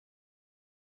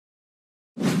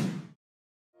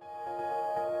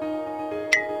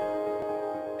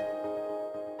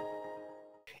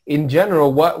in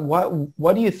general,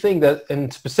 what do you think that,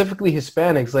 and specifically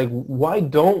Hispanics, like, why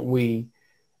don't we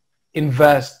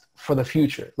invest for the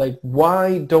future? Like,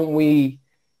 why don't we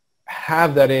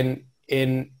have that in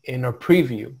our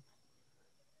preview?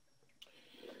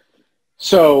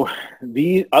 So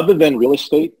other than real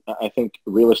estate, I think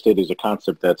real estate is a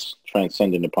concept that's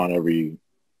transcendent upon every,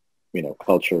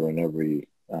 culture and every,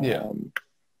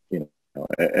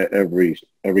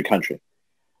 every country.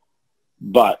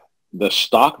 But the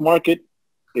stock market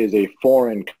is a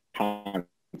foreign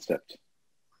concept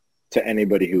to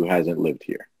anybody who hasn't lived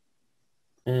here.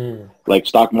 Like,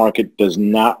 stock market does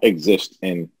not exist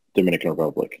in Dominican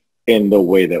Republic in the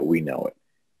way that we know it.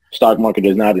 Stock market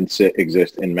does not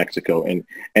exist in Mexico, and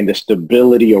the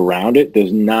stability around it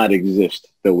does not exist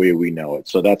the way we know it.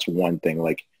 So that's one thing.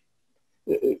 Like,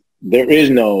 there is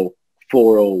no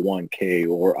 401k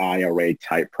or IRA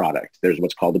type product. There's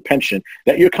what's called a pension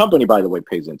that your company, by the way,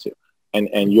 pays into,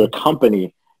 and your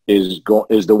company is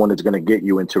the one that's going to get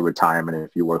you into retirement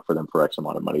if you work for them for X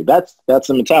amount of money. That's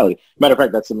the mentality. Matter of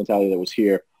fact, that's the mentality that was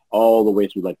here all the way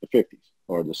through like the 50s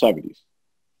or the 70s.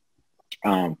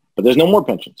 But there's no more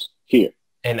pensions here.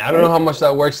 And I don't know how much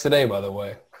that works today, by the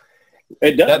way.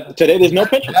 It does. Today, there's no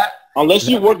pensions. Unless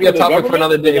you work for the government, for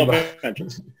another day, no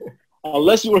pensions.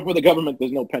 Unless you work for the government,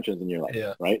 there's no pensions in your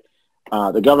life, right?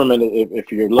 The government,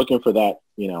 if you're looking for that,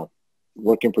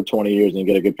 working for 20 years and you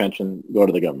get a good pension, go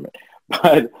to the government.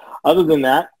 But other than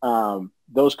that,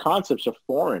 those concepts are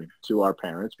foreign to our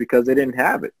parents because they didn't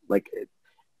have it. Like,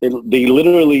 they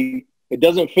literally, it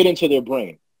doesn't fit into their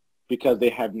brain because they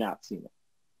have not seen it.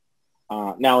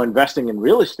 Now, investing in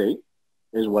real estate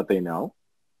is what they know,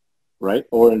 right?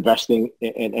 Or investing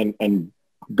in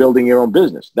building your own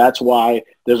business. That's why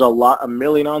there's a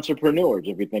million entrepreneurs,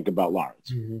 if you think about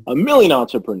Lawrence. A million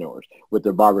entrepreneurs with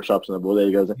their barbershops and the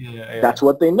bodegas. That's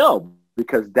what they know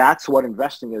because that's what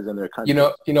investing is in their country.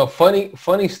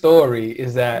 Funny story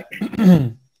is that,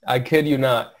 I kid you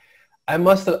not,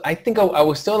 I think I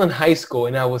was still in high school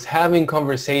and I was having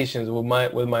conversations with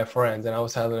my friends, and I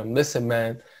was telling them, listen,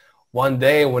 man, one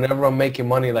day, whenever I'm making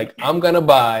money, like, I'm going to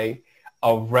buy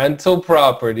a rental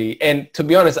property. And to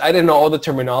be honest, I didn't know all the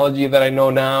terminology that I know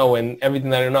now and everything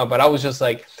that I know, but I was just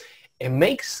like, it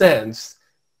makes sense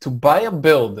to buy a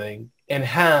building and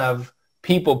have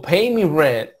people pay me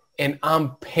rent and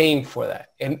I'm paying for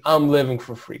that and I'm living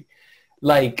for free.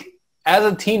 Like, as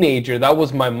a teenager, that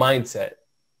was my mindset.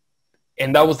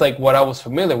 And that was like what I was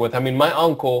familiar with. I mean, my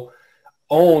uncle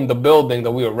owned the building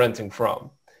that we were renting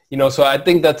from. So I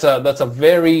think that's a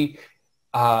very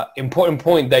important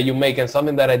point that you make, and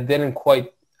something that I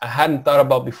hadn't thought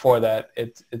about before. That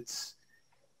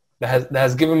that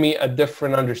has given me a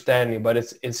different understanding, but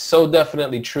it's so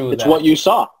definitely true. It's what you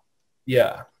saw.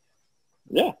 Yeah.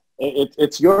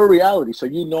 It's your reality, so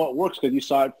you know it works because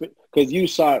you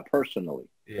saw it personally.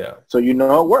 Yeah. So you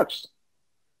know it works.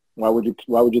 Why would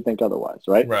you think otherwise,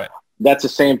 right? Right. That's the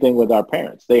same thing with our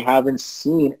parents. They haven't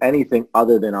seen anything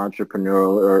other than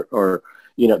entrepreneurial or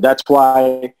that's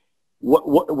why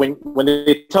when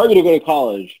they tell you to go to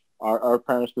college, our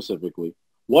parents specifically,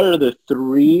 what are the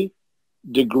 3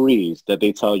 degrees that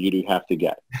they tell you to have to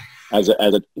get?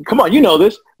 Come on, you know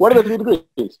this. What are the 3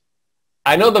 degrees?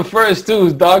 I know the first 2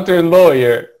 is doctor and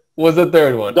lawyer. Was the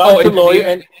third one? Doctor, lawyer,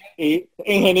 and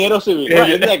ingeniero civil.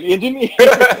 Right, exactly. Engineer.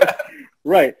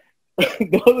 Right.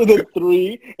 Those are the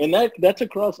 3, and that's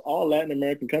across all Latin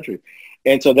American countries.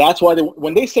 And so that's why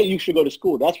when they say you should go to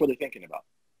school, that's what they're thinking about.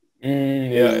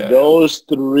 Those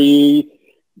 3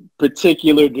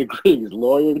 particular degrees: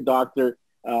 lawyer, doctor,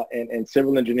 and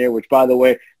civil engineer. Which, by the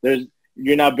way,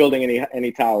 you're not building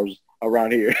any towers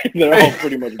around here. They're all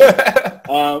pretty much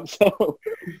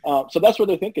so that's what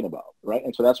they're thinking about, right?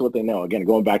 And so that's what they know. Again,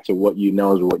 going back to what you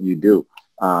know is what you do.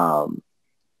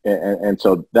 And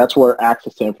so that's where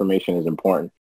access to information is important.